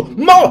praise you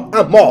more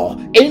and more.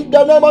 In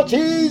the name of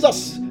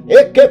Jesus.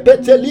 Lord,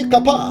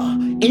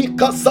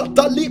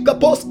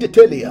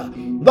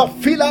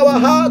 fill our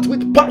heart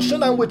with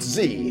passion and with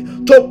zeal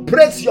to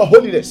praise your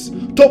holiness,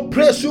 to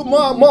praise you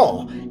more and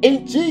more.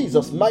 In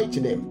Jesus' mighty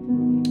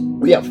name,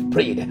 we have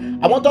prayed.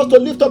 I want us to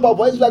lift up our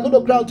voice. We are going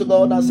to cry to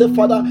God and say,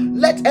 Father,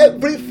 let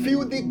every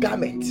filthy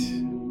garment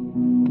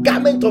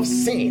of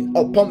sin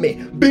upon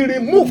me be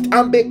removed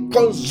and be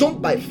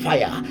consumed by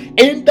fire.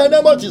 In the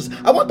name of Jesus.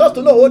 I want us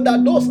to know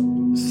that those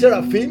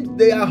seraphim,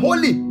 they are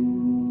holy.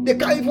 They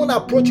can't even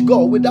approach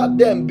God without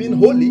them being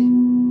holy.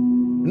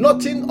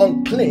 Nothing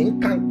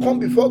unclean can come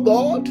before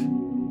God.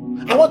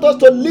 I want us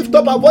to lift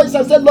up our voice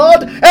and say,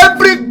 Lord,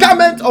 every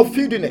garment of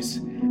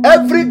filthiness,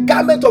 every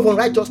garment of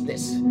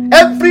unrighteousness,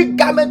 every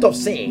garment of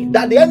sin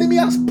that the enemy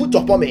has put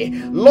upon me,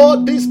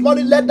 Lord, this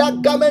morning let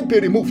that garment be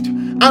removed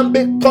and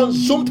be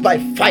consumed by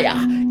fire.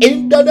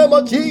 In the name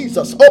of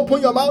Jesus,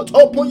 open your mouth,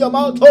 open your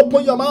mouth,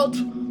 open your mouth.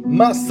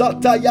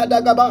 Masata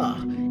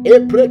yadagaba.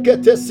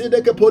 Eprekete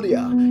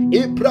sidekepolia.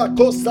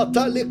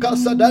 Iprakosatali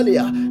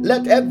sadalia.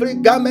 Let every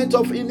garment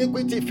of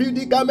iniquity,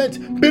 filthy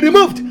garment, be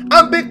removed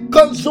and be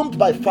consumed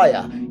by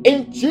fire.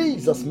 In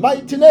Jesus'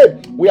 mighty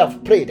name, we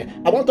have prayed.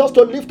 I want us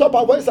to lift up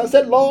our voice and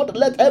say, Lord,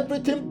 let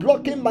everything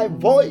blocking my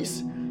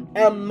voice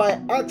and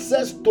my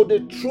access to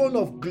the throne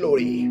of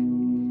glory.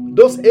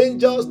 Those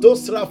angels,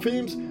 those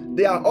seraphims,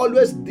 they are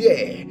always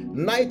there,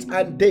 night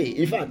and day.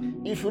 In fact,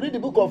 if you read the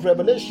book of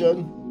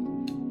Revelation,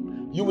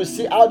 you will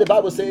see how the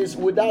Bible says,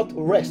 without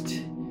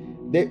rest.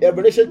 The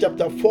Revelation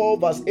chapter 4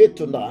 verse 8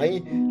 to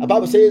 9, the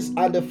Bible says,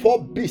 and the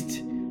four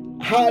beasts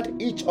had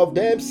each of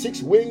them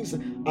 6 wings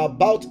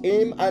about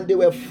him, and they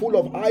were full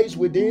of eyes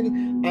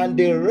within, and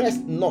they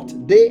rest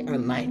not day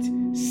and night,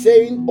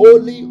 saying,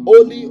 Holy,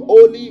 holy,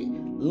 holy,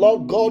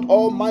 Lord God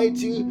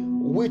Almighty,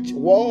 which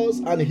was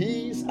and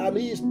is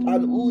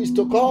and who is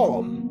to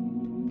come.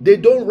 They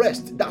don't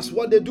rest. That's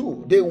what they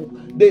do.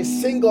 They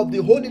sing of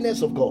the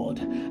holiness of God.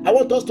 I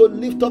want us to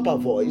lift up our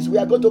voice. We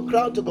are going to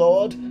cry to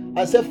God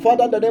and say,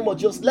 Father, in the name of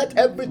Jesus, let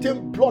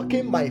everything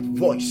blocking my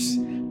voice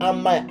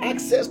and my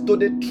access to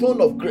the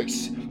throne of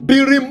grace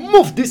be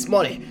removed this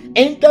morning.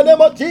 In the name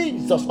of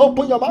Jesus,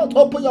 open your mouth,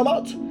 open your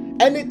mouth.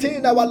 Anything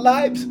in our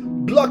lives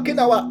blocking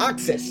our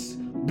access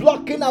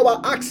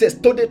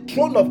to the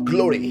throne of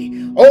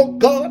glory, Oh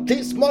God,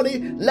 this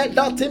morning, let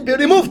that thing be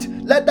removed.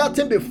 Let that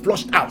thing be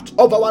flushed out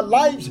of our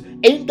lives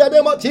in the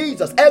name of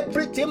Jesus.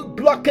 Everything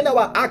blocking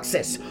our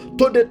access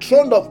to the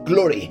throne of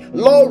glory,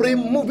 Lord,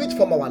 remove it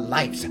from our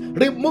lives.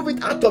 Remove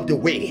it out of the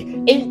way.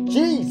 In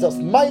Jesus'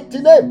 mighty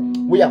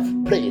name, we have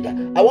prayed.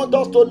 I want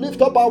us to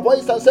lift up our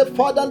voice and say,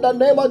 Father, in the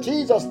name of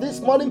Jesus, this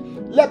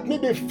morning, let me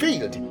be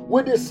filled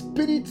with the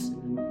spirit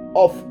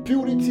of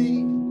purity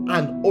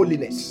and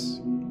holiness.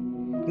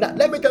 Now,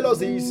 let me tell us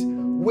this.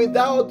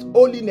 Without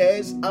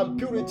holiness and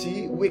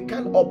purity, we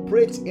can't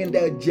operate in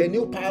the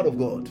genuine power of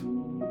God.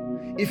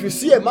 If you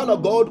see a man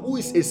of God who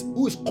is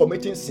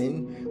committing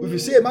sin, if you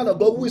see a man of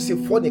God who is a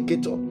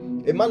fornicator,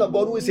 a man of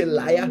God who is a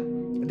liar,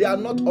 they are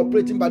not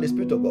operating by the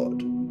Spirit of God.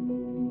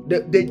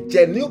 The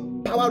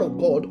genuine power of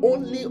God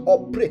only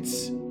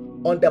operates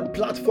on the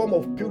platform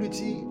of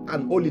purity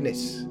and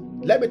holiness.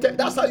 Let me tell you,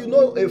 that's how you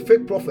know a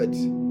fake prophet.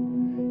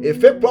 A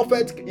fake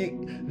prophet,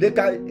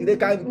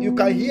 you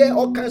can hear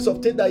all kinds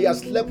of things, that he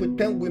has slept with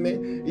 10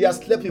 women, he has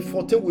slept with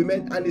 14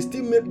 women, and he's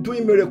still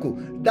doing miracle.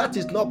 That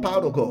is not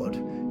power of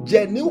God.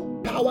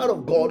 Genuine power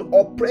of God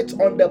operates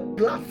on the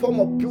platform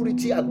of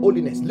purity and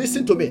holiness.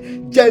 Listen to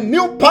me.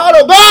 Genuine power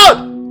of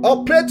God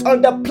operates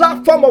on the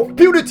platform of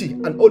purity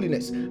and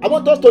holiness. I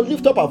want us to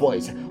lift up our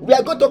voice. We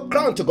are going to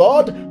crown to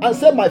God and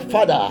say, my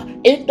Father,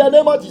 in the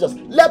name of Jesus,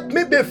 let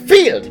me be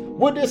filled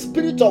with the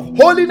spirit of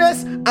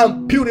holiness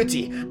and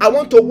purity. I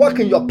want to walk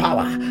in your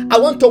power. I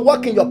want to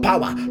walk in your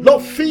power.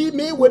 Lord, fill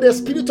me with the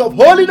spirit of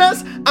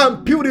holiness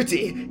and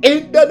purity.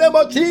 In the name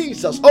of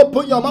Jesus,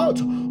 open your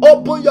mouth.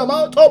 Open your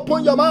mouth.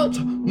 Open your mouth.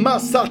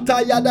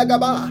 Masata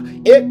yadagaba.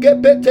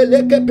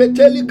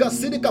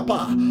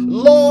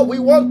 Lord, we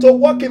want to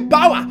walk in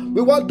power.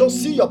 We want to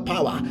see your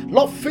power.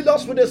 Lord, fill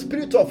us with the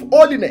spirit of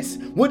holiness,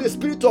 with the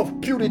spirit of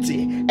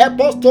purity.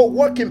 Help us to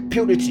walk in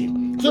purity,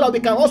 so that we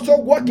can also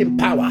walk in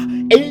power.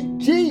 In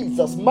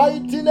Jesus'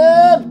 mighty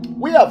name,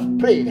 we have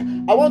prayed.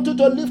 I want you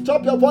to lift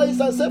up your voice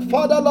and say,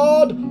 Father,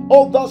 Lord,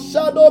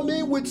 overshadow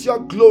me with your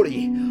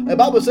glory. The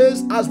Bible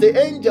says, as the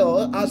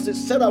angel, as the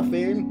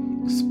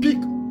seraphim speak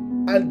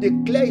and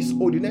declare his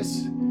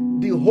holiness,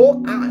 the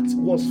whole earth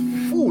was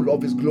full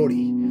of his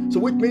glory. So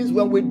which means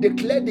when we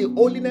declare the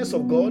holiness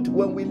of God,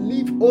 when we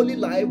live holy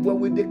life, when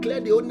we declare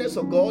the holiness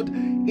of God,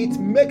 it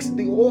makes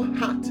the whole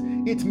heart,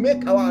 it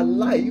makes our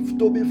life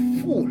to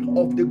be full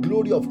of the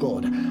glory of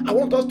God. I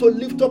want us to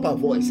lift up our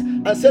voice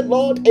and say,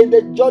 Lord, in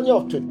the journey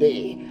of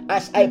today,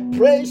 as I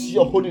praise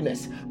your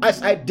holiness,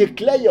 as I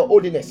declare your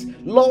holiness,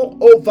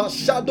 Lord,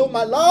 overshadow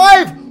my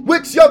life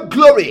with your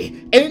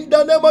glory. In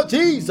the name of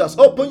Jesus,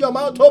 open your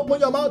mouth,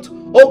 open your mouth.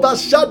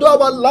 Overshadow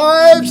our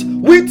lives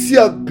with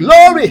your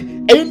glory.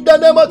 In the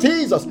name of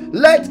Jesus,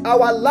 let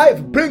our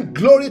life bring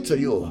glory to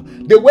you.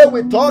 The way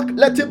we talk,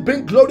 let it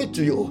bring glory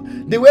to you.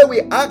 The way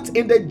we act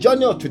in the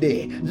journey of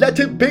today, let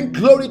it bring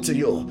glory to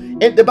you.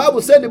 And the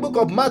Bible said in the book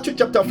of Matthew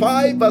chapter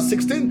 5 verse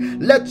 16,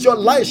 let your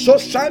light so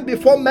shine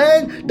before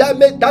men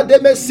that they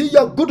may see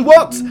your good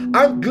works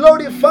and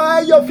glorify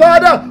your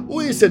Father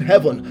who is in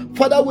heaven.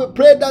 Father, we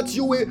pray that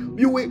you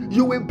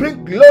will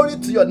bring glory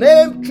to your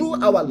name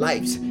through our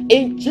lives.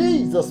 In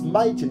Jesus'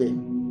 mighty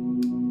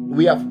name,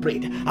 we have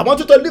prayed. I want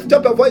you to lift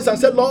up your voice and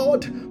say,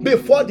 Lord,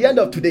 before the end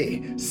of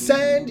today,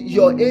 send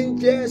your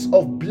angels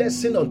of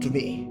blessing unto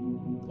me.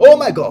 Oh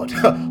my God.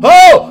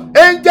 Oh,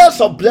 angels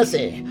of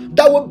blessing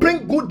that will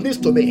bring goodness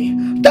to me,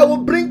 that will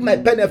bring my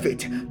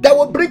benefit, that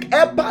will bring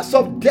helpers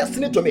of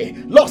destiny to me.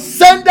 Lord,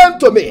 send them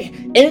to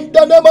me in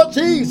the name of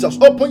Jesus.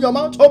 Open your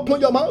mouth,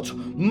 open your mouth.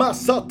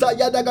 Masata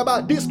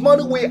yadagaba. This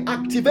morning we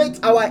activate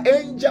our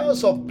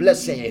angels of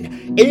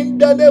blessing in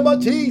the name of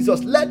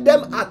Jesus. Let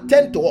them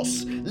attend to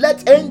us.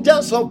 Let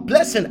angels of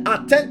blessing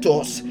attend to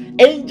us.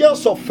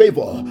 Angels of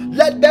favor,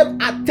 let them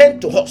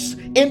attend to us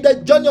in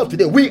the journey of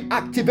today. We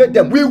activate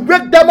them, we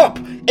wake them up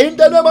in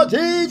the name of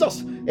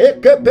Jesus.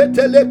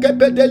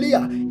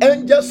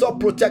 Angels of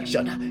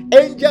protection,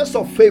 angels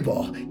of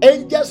favor,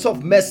 angels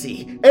of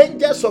mercy,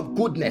 angels of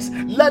goodness,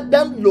 let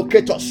them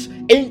locate us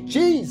in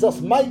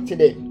Jesus' mighty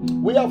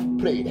name. We have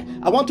prayed.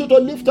 I want you to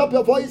lift up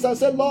your voice and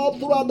say, Lord,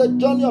 throughout the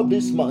journey of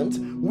this month,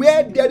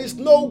 where there is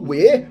no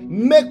way,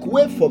 make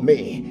way for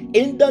me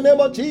in the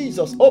name of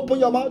Jesus. Open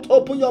your mouth,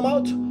 open your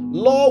mouth.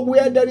 Lord,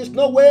 where there is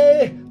no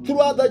way,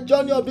 throughout the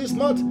journey of this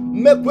month,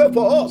 make way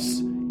for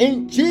us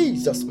in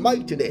Jesus'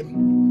 mighty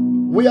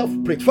name. We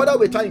have prayed. Father,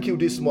 we thank you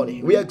this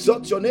morning. We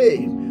exalt your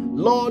name.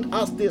 Lord,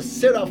 as the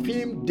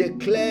seraphim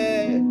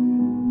declare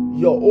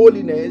your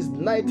holiness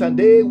night and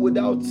day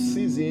without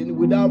ceasing,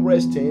 without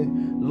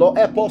resting, Lord,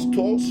 help us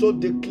to also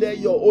declare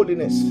your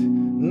holiness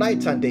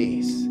night and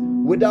days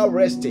without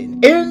resting.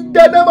 In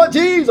the name of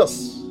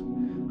Jesus,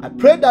 I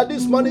pray that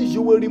this morning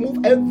you will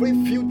remove every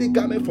filthy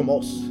garment from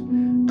us,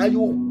 and you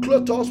will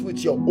clothe us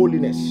with your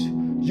holiness.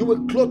 You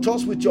will clothe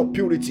us with your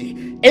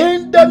purity.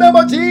 In the name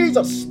of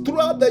Jesus,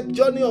 throughout the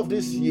journey of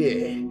this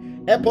year,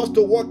 help us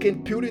to walk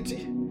in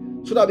purity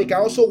so that we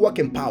can also walk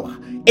in power.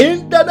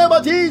 In the name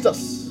of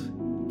Jesus,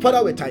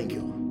 Father, we thank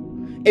you.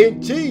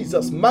 In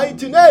Jesus'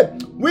 mighty name,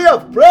 we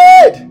have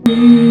prayed.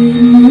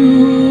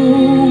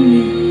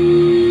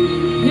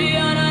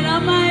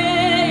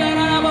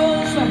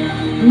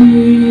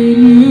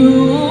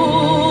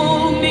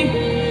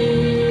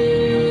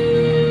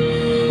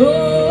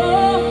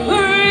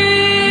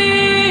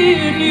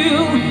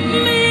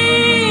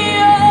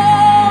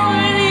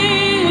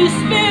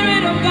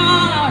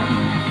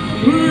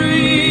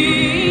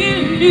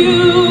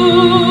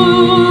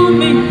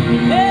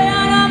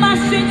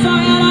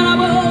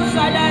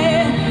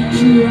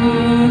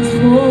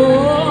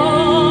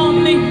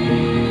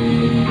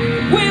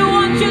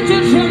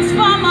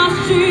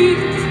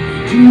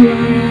 You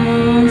are